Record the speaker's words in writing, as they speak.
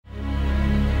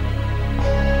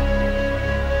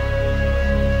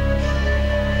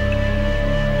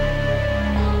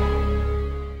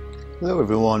Hello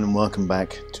everyone and welcome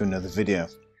back to another video.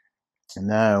 And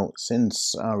now,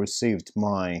 since I received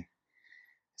my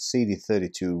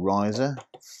CD32 Riser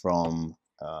from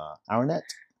Aranet,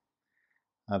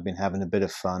 I've been having a bit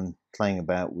of fun playing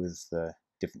about with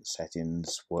different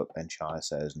settings, workbench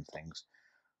ISOs and things.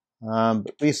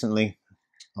 But recently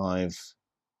I've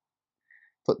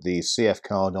put the CF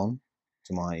card on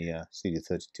to my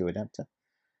CD32 adapter,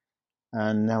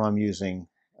 and now I'm using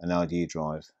an ID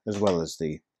drive as well as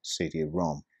the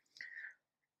CD-ROM.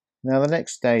 Now the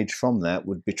next stage from that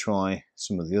would be try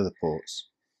some of the other ports.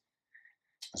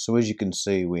 So as you can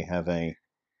see, we have a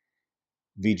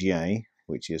VGA,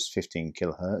 which is 15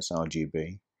 kilohertz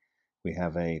RGB. We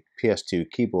have a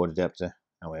PS2 keyboard adapter,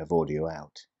 and we have audio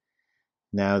out.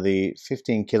 Now the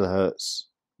 15 kilohertz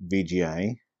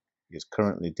VGA is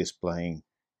currently displaying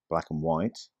black and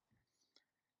white.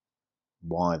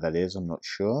 Why that is, I'm not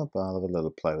sure, but I'll have a little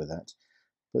play with that.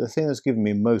 But the thing that's given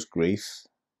me most grief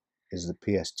is the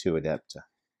PS2 adapter.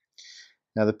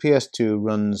 Now the PS2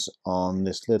 runs on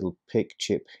this little PIC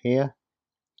chip here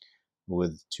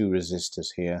with two resistors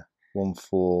here, one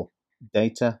for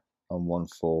data and one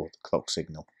for the clock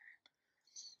signal.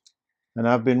 And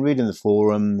I've been reading the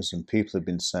forums and people have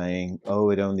been saying,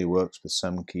 oh, it only works with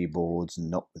some keyboards and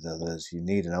not with others. You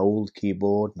need an old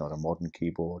keyboard, not a modern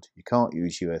keyboard. You can't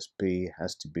use USB, it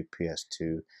has to be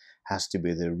PS2, has to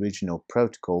be the original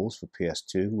protocols for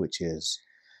PS2, which is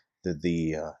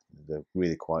the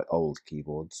really quite old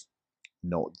keyboards,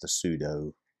 not the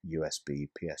pseudo USB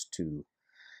PS2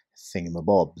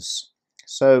 thingamabobs.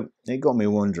 So it got me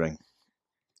wondering,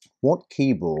 what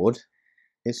keyboard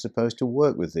is supposed to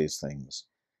work with these things?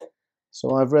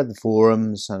 So I've read the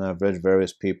forums and I've read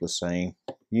various people saying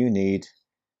you need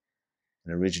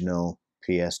an original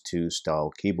PS2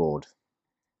 style keyboard.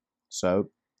 So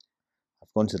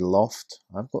I've gone to the loft.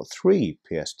 I've got 3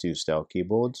 PS2 style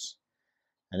keyboards,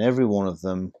 and every one of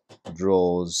them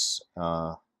draws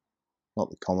not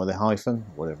the comma, the hyphen,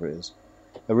 whatever it is,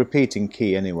 a repeating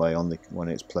key anyway on when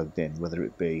it's plugged in, whether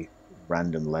it be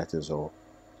random letters or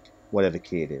whatever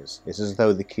key it is. It's as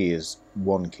though the key is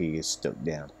one key is stuck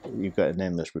down. You've got an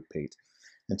endless repeat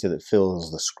until it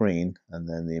fills the screen, and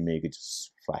then the Amiga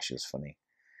just flashes funny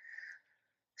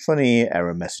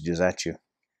error messages at you,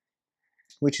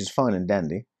 which is fine and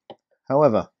dandy.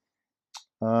 However,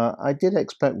 I did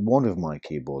expect one of my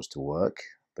keyboards to work,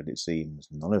 but it seems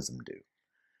none of them do.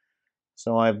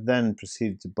 So I've then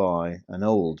proceeded to buy an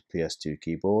old PS2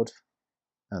 keyboard,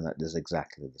 and that does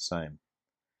exactly the same.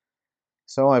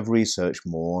 So I've researched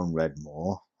more and read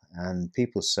more, and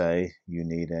people say you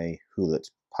need a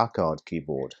Hewlett-Packard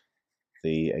keyboard.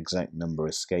 The exact number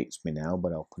escapes me now,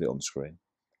 but I'll put it on screen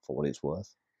for what it's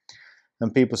worth.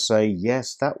 And people say,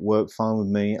 yes, that worked fine with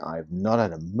me. I've not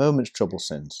had a moment's trouble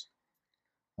since.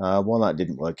 Well, that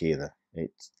didn't work either.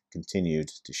 It continued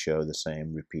to show the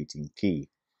same repeating key.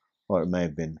 Or it may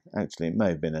have been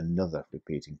another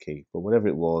repeating key, but whatever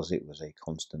it was a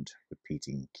constant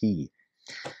repeating key.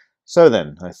 So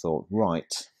then I thought,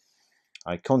 right,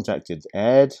 I contacted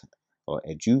Ed or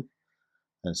Edu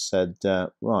and said,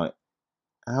 right,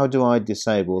 how do I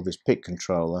disable this PIC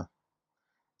controller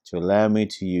to allow me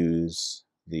to use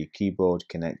the keyboard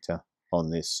connector on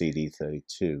this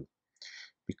CD32?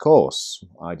 Because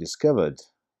I discovered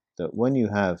that when you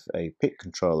have a PIC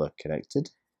controller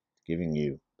connected, giving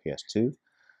you PS2,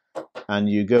 and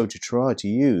you go to try to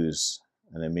use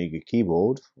an Amiga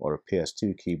keyboard or a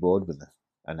PS2 keyboard with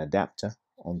an adapter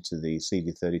onto the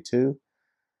CD32,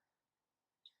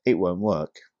 it won't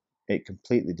work. It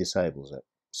completely disables it.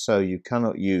 So you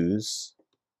cannot use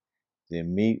the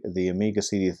Amiga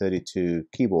CD32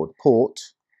 keyboard port,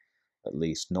 at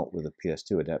least not with a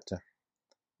PS2 adapter,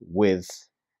 with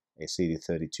a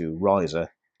CD32 Riser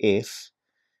if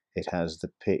it has the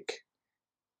PIC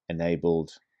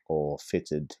enabled or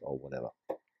fitted or whatever.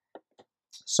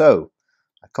 So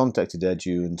I contacted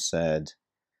Edu and said,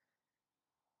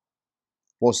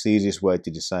 what's the easiest way to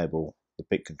disable the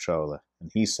PIC controller? And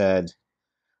he said,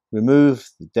 remove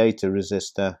the data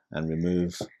resistor and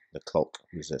remove the clock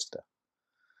resistor.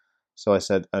 So I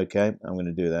said, okay, I'm going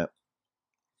to do that.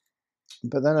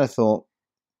 But then I thought,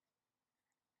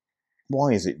 why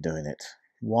is it doing it?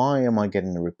 Why am I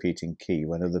getting a repeating key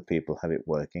when other people have it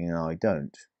working and I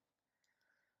don't?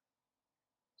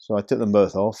 So I took them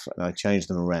both off and I changed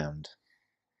them around.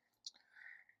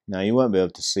 Now you won't be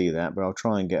able to see that, but I'll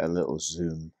try and get a little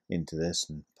zoom into this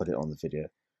and put it on the video.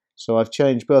 So I've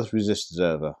changed both resistors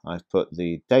over. I've put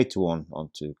the data one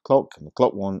onto clock and the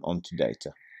clock one onto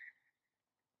data.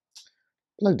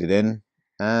 Plugged it in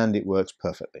and it works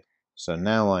perfectly. So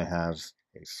now I have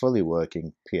a fully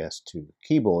working PS2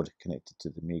 keyboard connected to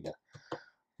the Amiga.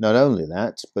 Not only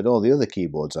that, but all the other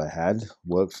keyboards I had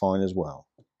work fine as well.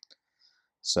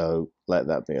 So let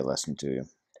that be a lesson to you.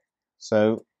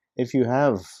 So if you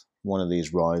have one of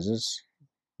these risers,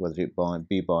 whether it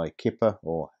be by Kipper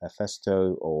or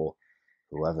Hefesto or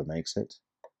whoever makes it,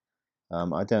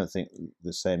 I don't think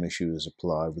the same issues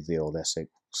apply with the old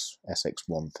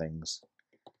SX1 things.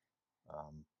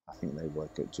 I think they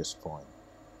work out just fine.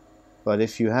 But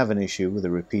if you have an issue with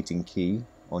a repeating key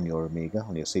on your Amiga,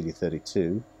 on your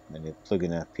CD32, then you plug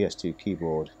in a PS2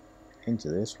 keyboard into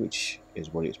this, which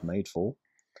is what it's made for.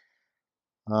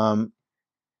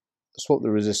 Swap the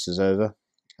resistors over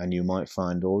and you might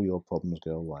find all your problems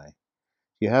go away.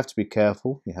 You have to be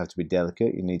careful, you have to be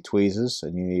delicate, you need tweezers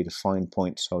and you need a fine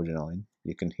point soldering iron.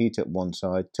 You can heat up one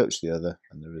side, touch the other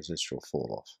and the resistor will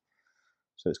fall off.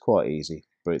 So it's quite easy,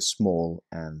 but it's small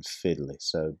and fiddly,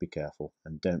 so be careful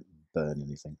and don't burn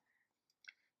anything.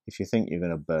 If you think you're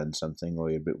going to burn something or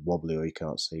you're a bit wobbly or you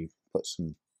can't see, put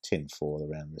some tin foil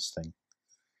around this thing.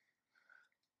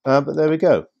 But there we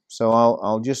go. So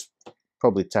I'll just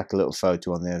probably tack a little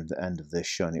photo on the end of this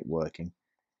showing it working.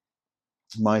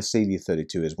 My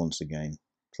CD32 is once again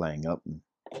playing up and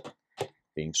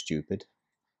being stupid.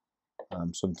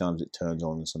 Sometimes it turns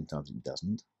on and sometimes it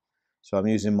doesn't. So I'm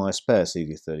using my spare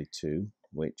CD32,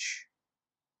 which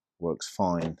works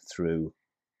fine through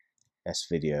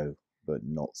S-Video but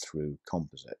not through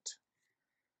Composite.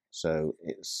 So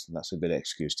that's a bit of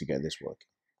excuse to get this working,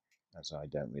 as I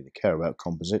don't really care about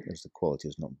Composite, as the quality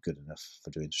is not good enough for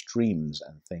doing streams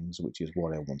and things, which is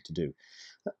what I want to do.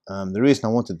 The reason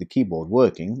I wanted the keyboard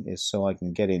working is so I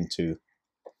can get into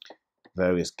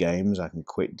various games. I can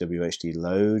quit WHD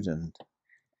load and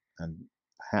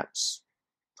perhaps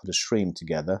put a stream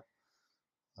together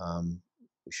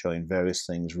showing various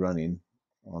things running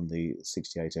on the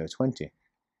 68020.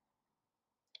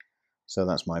 So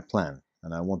that's my plan,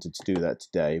 and I wanted to do that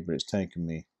today, but it's taken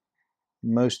me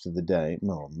most of the day,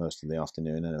 well, most of the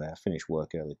afternoon anyway. I finished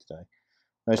work early today.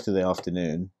 Most of the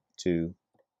afternoon to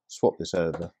swap this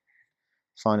over,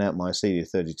 find out my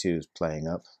CD32 is playing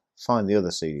up, find the other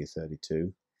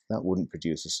CD32 that wouldn't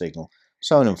produce a signal,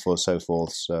 so on and so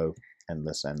forth. So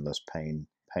endless pain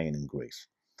and grief.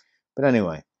 But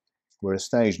anyway, we're at a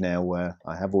stage now where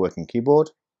I have a working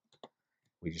keyboard.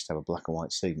 We just have a black and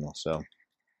white signal. So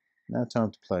now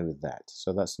time to play with that.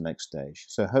 So that's the next stage.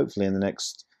 So hopefully in the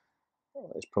next,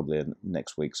 it's probably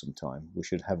next week sometime, we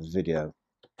should have a video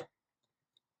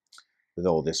with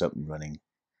all this up and running,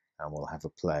 and we'll have a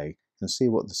play and see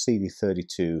what the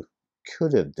CD32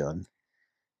 could have done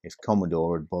if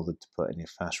Commodore had bothered to put any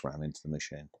fast RAM into the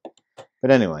machine.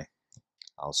 But anyway,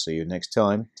 I'll see you next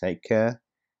time. Take care.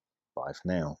 Bye for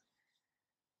now.